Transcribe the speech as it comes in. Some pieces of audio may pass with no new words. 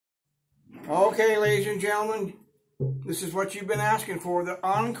Okay, ladies and gentlemen, this is what you've been asking for, the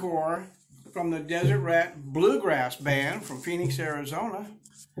encore from the Desert Rat Bluegrass Band from Phoenix, Arizona.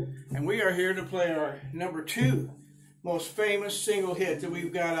 And we are here to play our number 2 most famous single hit that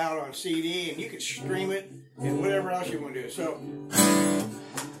we've got out on CD, and you can stream it and whatever else you want to do. So,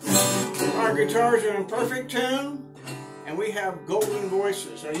 our guitars are in perfect tune, and we have golden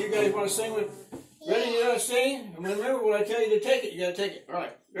voices. So you guys want to sing with? Ready? You gotta sing? And remember when I tell you to take it, you gotta take it. All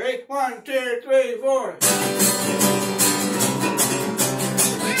right. Ready? 1, 2, 3, 4.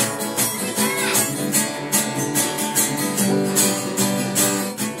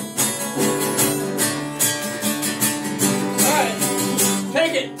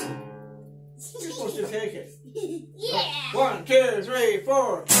 Take it! You're supposed to take it. Yeah! 1, 2, 3,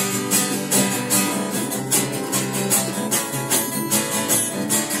 4.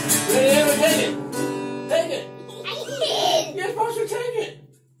 Ready? Take it! Take it! I did! You're supposed to take it!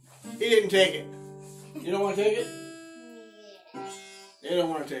 He didn't take it. You don't want to take it? Yeah. You don't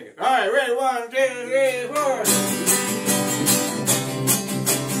want to take it. Alright, ready? 1, 2, 3, 4.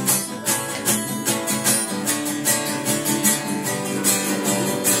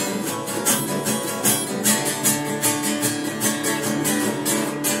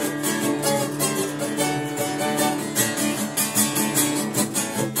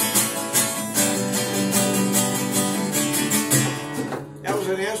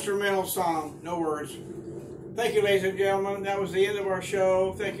 An instrumental song, no words. Thank you, ladies and gentlemen. That was the end of our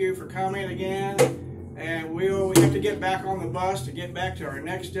show. Thank you for coming again. And we have to get back on the bus to get back to our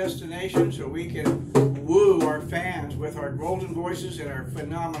next destination so we can woo our fans with our golden voices and our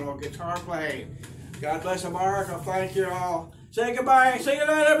phenomenal guitar playing. God bless America. Thank you all. Say goodbye. Say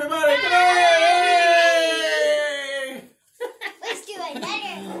goodnight, everybody. Good night. Let's do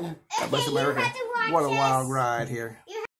another. God bless America. What a wild ride here.